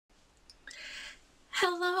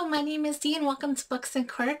Hello, my name is Dee and welcome to Books and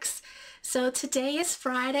Quirks. So today is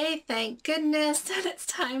Friday, thank goodness, and it's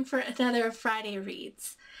time for another Friday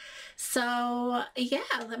Reads. So yeah,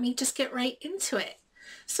 let me just get right into it.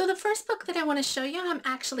 So the first book that I want to show you, I'm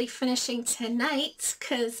actually finishing tonight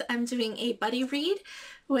because I'm doing a buddy read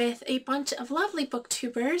with a bunch of lovely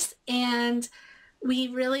booktubers, and we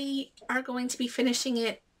really are going to be finishing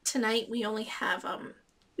it tonight. We only have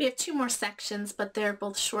we have two more sections, but they're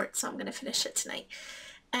both short, so I'm going to finish it tonight.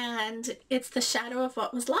 And it's The Shadow of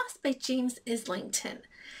What Was Lost by James Islington.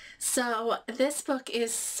 So this book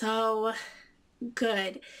is so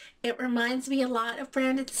good. It reminds me a lot of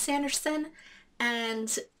Brandon Sanderson,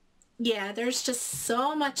 and yeah, there's just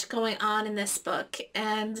so much going on in this book,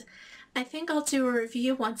 and I think I'll do a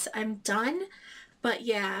review once I'm done. But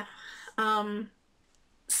yeah,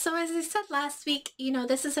 so as I said last week,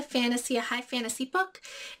 this is a high fantasy book.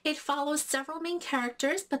 It follows several main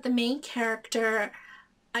characters, but the main character,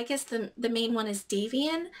 I guess the main one is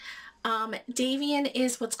Davian. Davian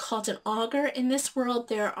is what's called an augur. In this world,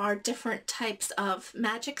 there are different types of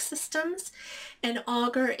magic systems. An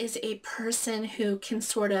augur is a person who can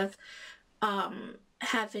sort of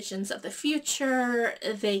have visions of the future.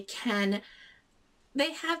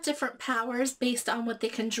 They have different powers based on what they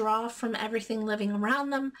can draw from everything living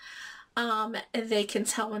around them. They can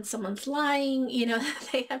tell when someone's lying,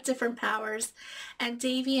 they have different powers. And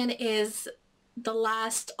Davian is the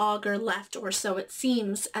last augur left, or so it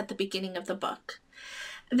seems, at the beginning of the book.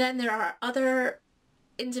 Then there are other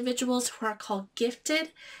individuals who are called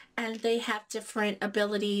gifted, and they have different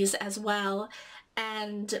abilities as well.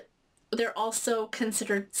 And they're also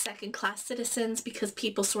considered second-class citizens because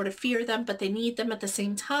people sort of fear them, but they need them at the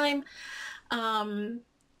same time. And,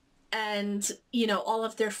 all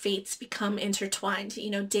of their fates become intertwined.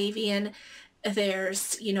 Davian,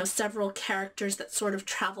 there's, several characters that sort of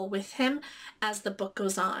travel with him as the book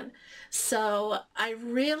goes on. So I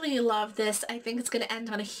really love this. I think it's going to end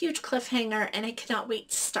on a huge cliffhanger, and I cannot wait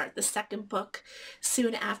to start the second book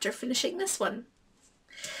soon after finishing this one.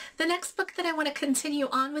 The next book that I want to continue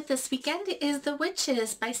on with this weekend is The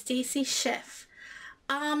Witches by Stacy Schiff.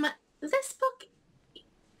 This book,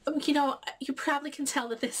 you probably can tell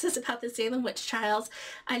that this is about the Salem witch trials.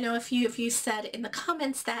 I know a few of you said in the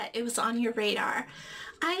comments that it was on your radar.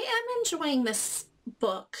 I am enjoying this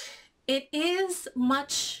book. It is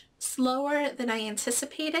much slower than I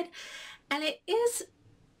anticipated, and it is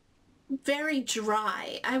very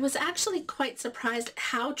dry. I was actually quite surprised at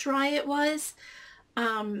how dry it was.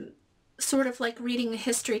 Sort of like reading a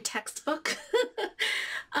history textbook.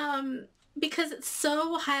 Because it's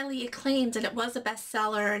so highly acclaimed, and it was a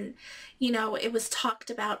bestseller, and it was talked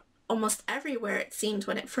about almost everywhere, it seemed,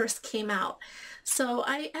 when it first came out. So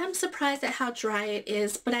I am surprised at how dry it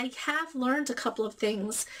is, but I have learned a couple of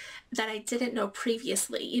things that I didn't know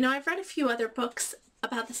previously. I've read a few other books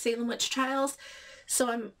about the Salem witch trials, so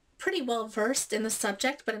I'm pretty well versed in the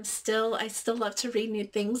subject, but I still love to read new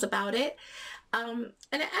things about it. And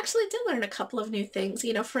I actually did learn a couple of new things.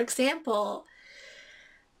 For example,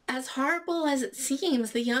 as horrible as it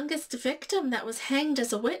seems, the youngest victim that was hanged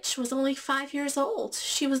as a witch was only 5 years old.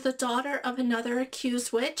 She was the daughter of another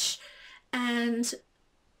accused witch, and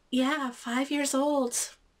yeah, 5 years old.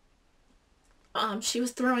 She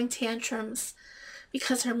was throwing tantrums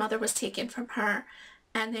because her mother was taken from her,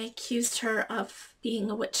 and they accused her of being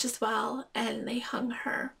a witch as well, and they hung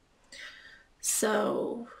her.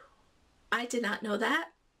 So I did not know that.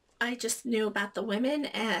 I just knew about the women,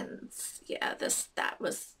 and yeah, that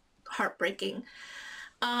was heartbreaking.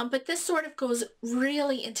 But this sort of goes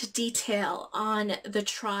really into detail on the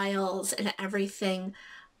trials and everything.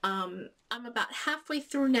 I'm about halfway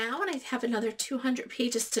through now, and I have another 200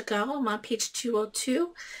 pages to go. I'm on page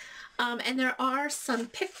 202. And there are some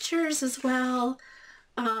pictures as well,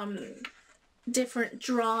 different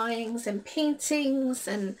drawings and paintings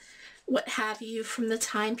and what have you from the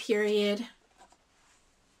time period.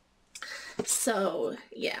 So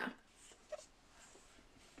yeah,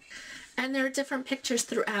 and there are different pictures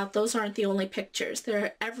throughout. Those aren't the only pictures.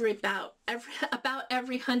 There are about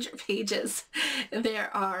every 100 pages there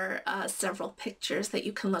are several pictures that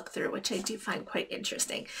you can look through, which I do find quite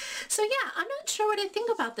interesting. So yeah, I'm not sure what I think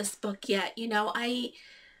about this book yet. I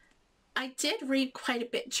did read quite a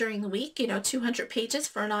bit during the week. 200 pages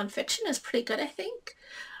for a nonfiction is pretty good, I think.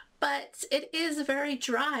 But it is very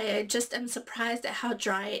dry. I just am surprised at how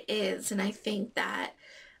dry it is, and I think that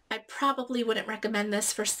I probably wouldn't recommend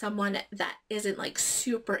this for someone that isn't like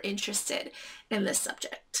super interested in this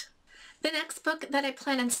subject. The next book that I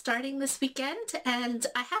plan on starting this weekend, and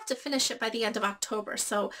I have to finish it by the end of October,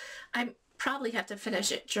 so I'm probably have to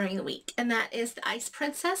finish it during the week, and that is The Ice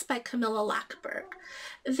Princess by Camilla Lackberg.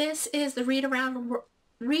 This is the Read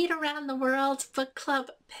Around the World book club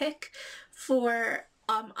pick for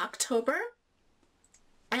October,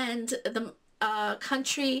 and the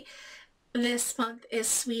country this month is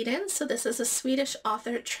Sweden, so this is a Swedish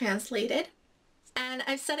author translated. And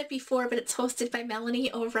I've said it before, but it's hosted by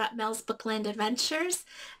Melanie over at Mel's Bookland Adventures,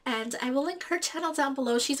 and I will link her channel down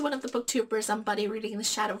below. She's one of the booktubers I'm buddy reading The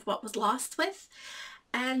Shadow of What Was Lost with.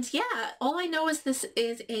 And yeah, all I know is this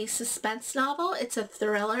is a suspense novel. It's a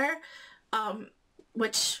thriller,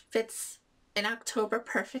 which fits in October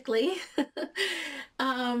perfectly.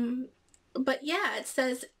 But yeah, it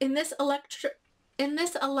says, in this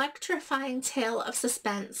electrifying tale of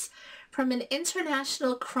suspense, from an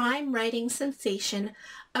international crime writing sensation,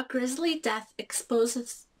 a grisly death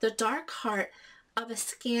exposes the dark heart of a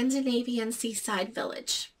Scandinavian seaside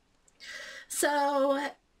village. So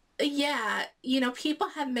yeah, you know, people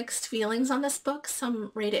have mixed feelings on this book.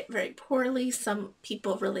 Some rate it very poorly. Some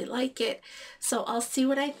people really like it. So I'll see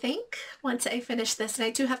what I think once I finish this. And I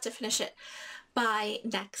do have to finish it by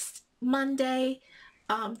next Monday.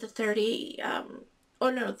 The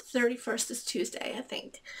 31st is Tuesday, I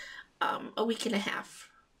think. A week and a half.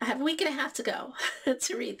 I have a week and a half to go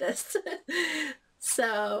to read this.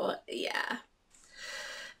 So yeah.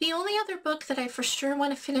 The only other book that I for sure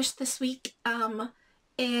want to finish this week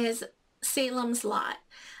is Salem's Lot.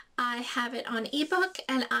 I have it on ebook,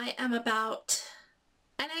 and I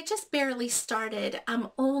just barely started. I'm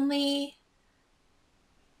only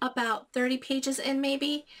about 30 pages in,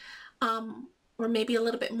 maybe, or maybe a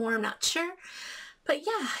little bit more, I'm not sure. But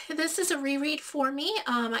yeah, this is a reread for me.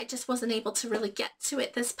 I just wasn't able to really get to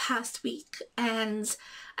it this past week, and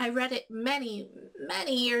I read it many,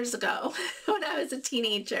 many years ago when I was a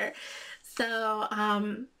teenager. So,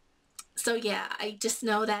 so yeah, I just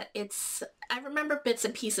know that I remember bits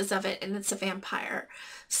and pieces of it, and it's a vampire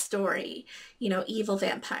story, you know, evil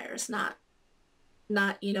vampires, not,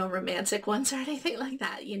 you know, romantic ones or anything like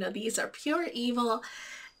that. You know, these are pure evil,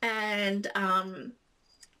 and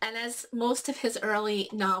as most of his early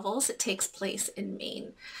novels, it takes place in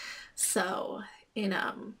Maine. So in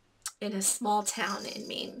a small town in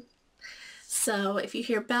Maine. So if you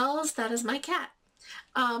hear bells, that is my cat.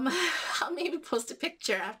 I'll maybe post a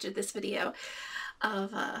picture after this video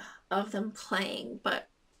of them playing, but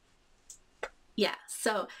yeah,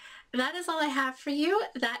 so that is all I have for you.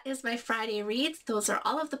 That is my Friday reads. Those are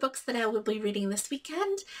all of the books that I will be reading this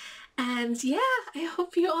weekend. And yeah, I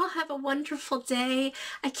hope you all have a wonderful day.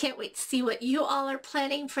 I can't wait to see what you all are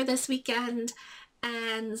planning for this weekend.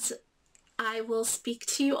 And I will speak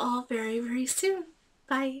to you all very, very soon.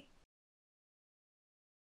 Bye.